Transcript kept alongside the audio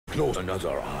close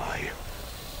another eye.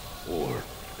 Or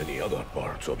any other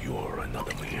parts of your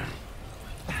anatomy.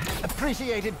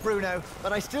 Appreciated, Bruno,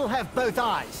 but I still have both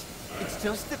eyes. It's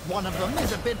just that one of them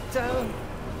is a bit,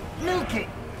 milky.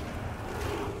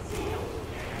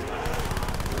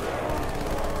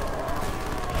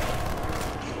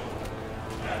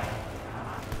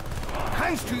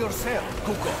 Hands to yourself,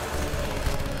 Cuco.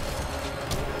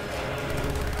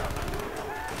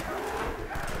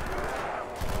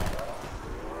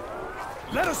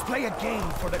 Let us play a game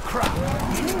for the crowd.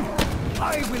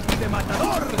 I will be the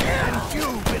matador, and you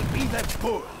will be the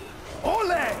bull. Ole!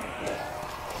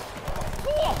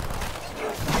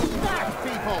 That,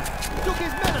 people! Took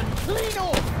his melon clean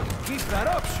off! Keep that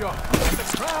up, Sean. The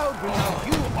crowd will love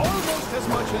you almost as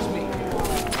much as me.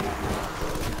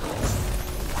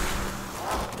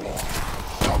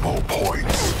 Double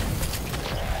points.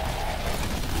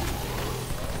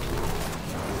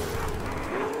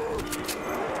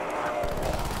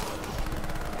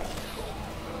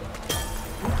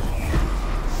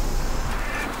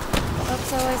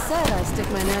 So I said I stick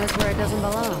my nose where it doesn't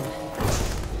belong.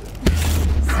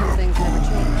 Some things never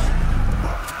change.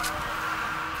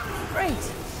 Great!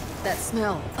 That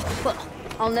smell.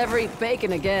 I'll never eat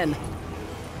bacon again.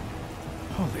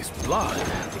 All this blood,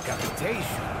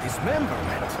 decapitation,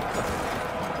 dismemberment.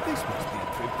 This must be a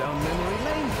trip down memory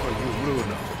lane for you,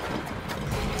 Bruno.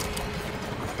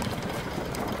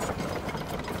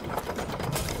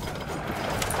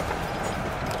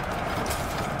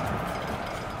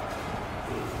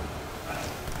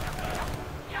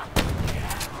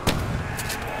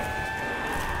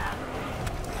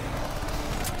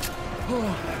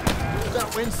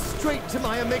 That went straight to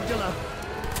my amygdala.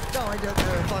 Now I don't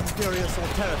know if I'm furious or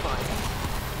terrified.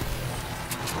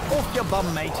 Off your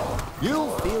bum, mate.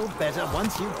 You'll feel better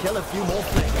once you kill a few more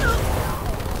flames.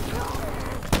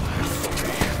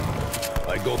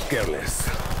 I got careless.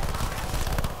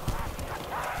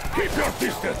 Keep your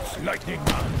distance, Lightning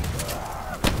Man.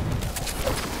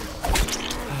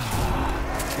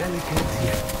 Delicate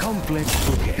yet complex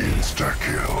bouquet.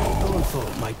 Insta-kill. Don't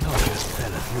thought my toughest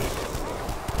fell asleep.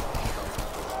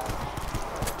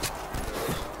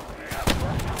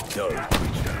 Dull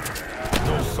creature.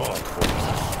 No salt for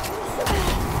us.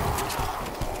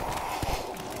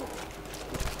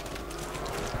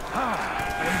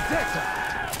 Vendetta!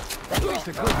 At least a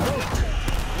good note.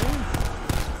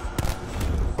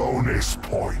 Bonus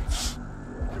points.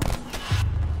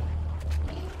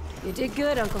 You did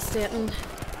good, Uncle Stanton.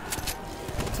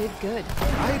 You did good.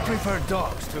 I prefer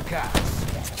dogs to cats.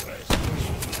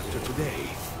 After today.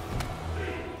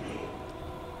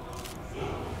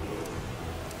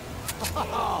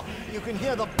 You can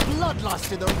hear the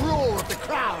bloodlust in the roar of the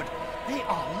crowd. They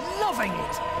are loving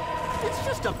it. It's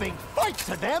just a big fight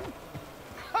to them.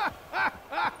 I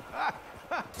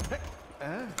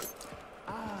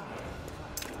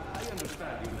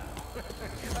understand you now.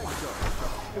 I'm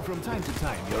sorry. From time to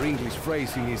time, your English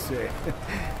phrasing is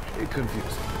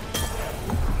confusing.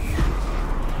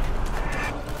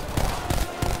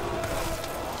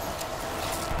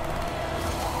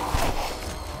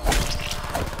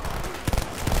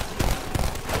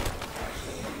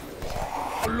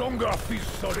 No longer feel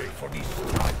sorry for these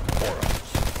striped horrors.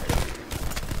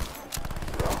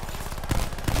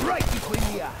 Right between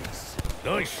the eyes.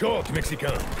 Nice shot,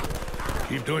 Mexican.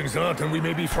 Keep doing that and we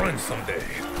may be friends someday.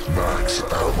 Max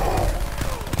ammo.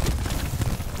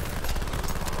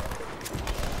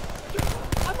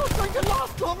 I'm not going to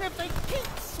last long if they keep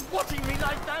swatting me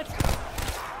like that.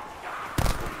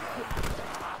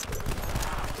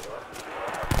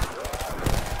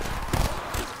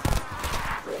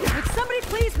 Would somebody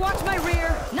please watch my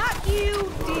rear? Not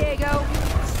you, Diego.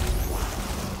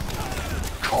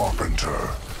 Carpenter.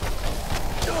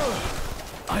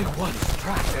 I once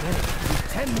tracked an enemy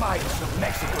through 10 miles of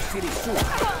Mexico City sewer.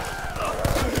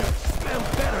 Smell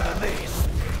better than this.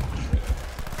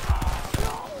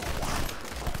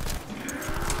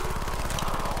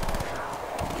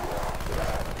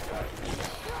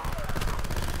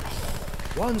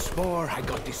 Once more, I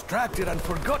got distracted and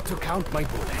forgot to count my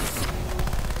bullets.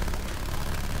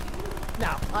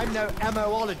 Now, I'm no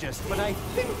ammoologist, but I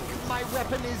think my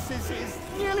weapon is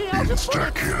nearly out of bullets.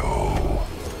 Insta-kill.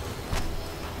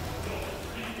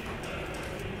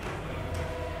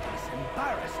 It's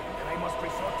embarrassing that I must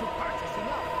resort to purchasing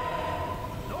up.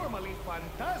 Normally,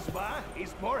 Phantasma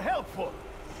is more helpful.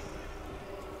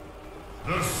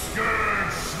 The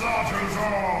Scourge slaughters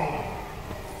all.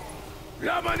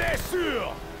 La monnaie est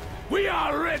sûre! We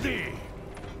are ready!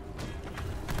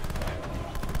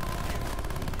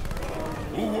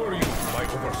 Who were you, my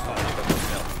oversight of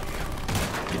yourself?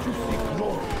 Did you seek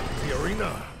glory in the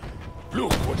arena?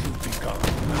 Look what you've become.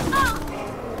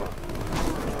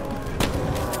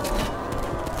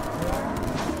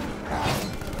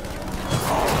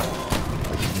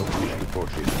 I did not wish to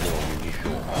purchase more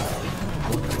ammunition,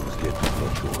 but I was left with no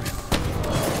choice.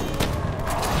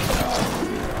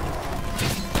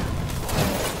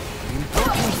 The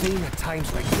important thing at times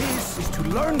like this is to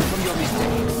learn from your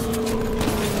mistakes.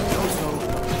 And also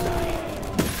not to die.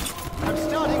 I'm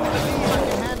starting to believe I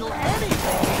can handle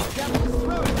anything Captain's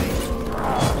throwing me.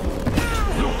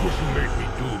 Look what you made me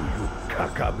do, you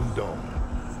cacaboudon.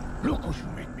 Look what you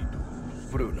made me do.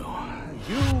 Bruno,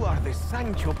 you are the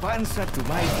Sancho Panza to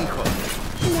my Quijote.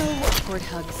 No awkward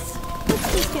hugs. Let's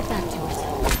just get back to it.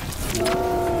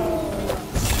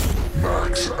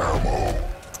 Max ammo.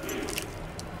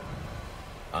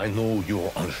 I know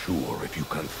you're unsure if you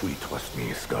can fully trust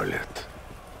me, Scarlet.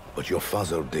 But your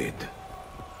father did.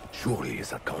 Surely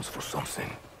that counts for something.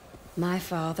 My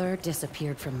father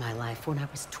disappeared from my life when I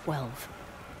was 12.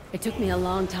 It took me a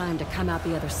long time to come out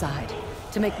the other side,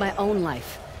 to make my own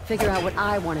life, figure out what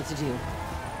I wanted to do.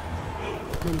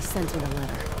 Then he sent me a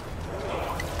letter.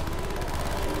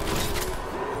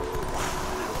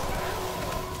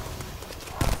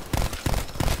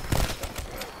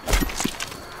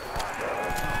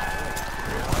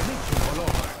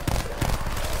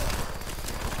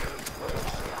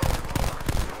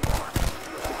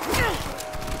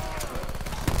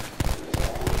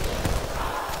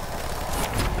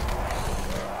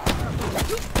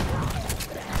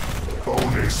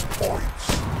 Bonus points.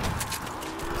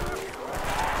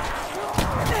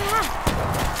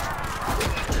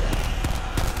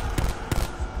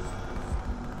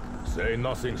 Say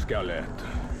nothing, Scarlet.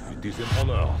 It is an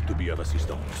honor to be of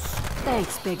assistance.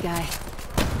 Thanks, big guy.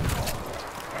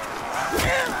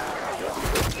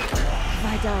 If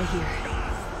I die here,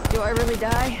 do I really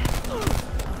die?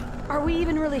 Are we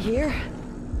even really here?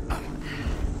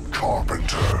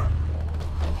 Carpenter.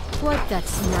 Wipe that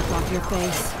smirk off your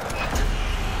face.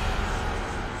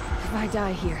 If I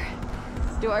die here,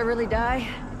 do I really die?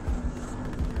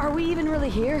 Are we even really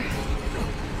here?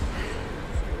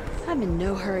 I'm in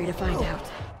no hurry to find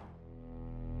out.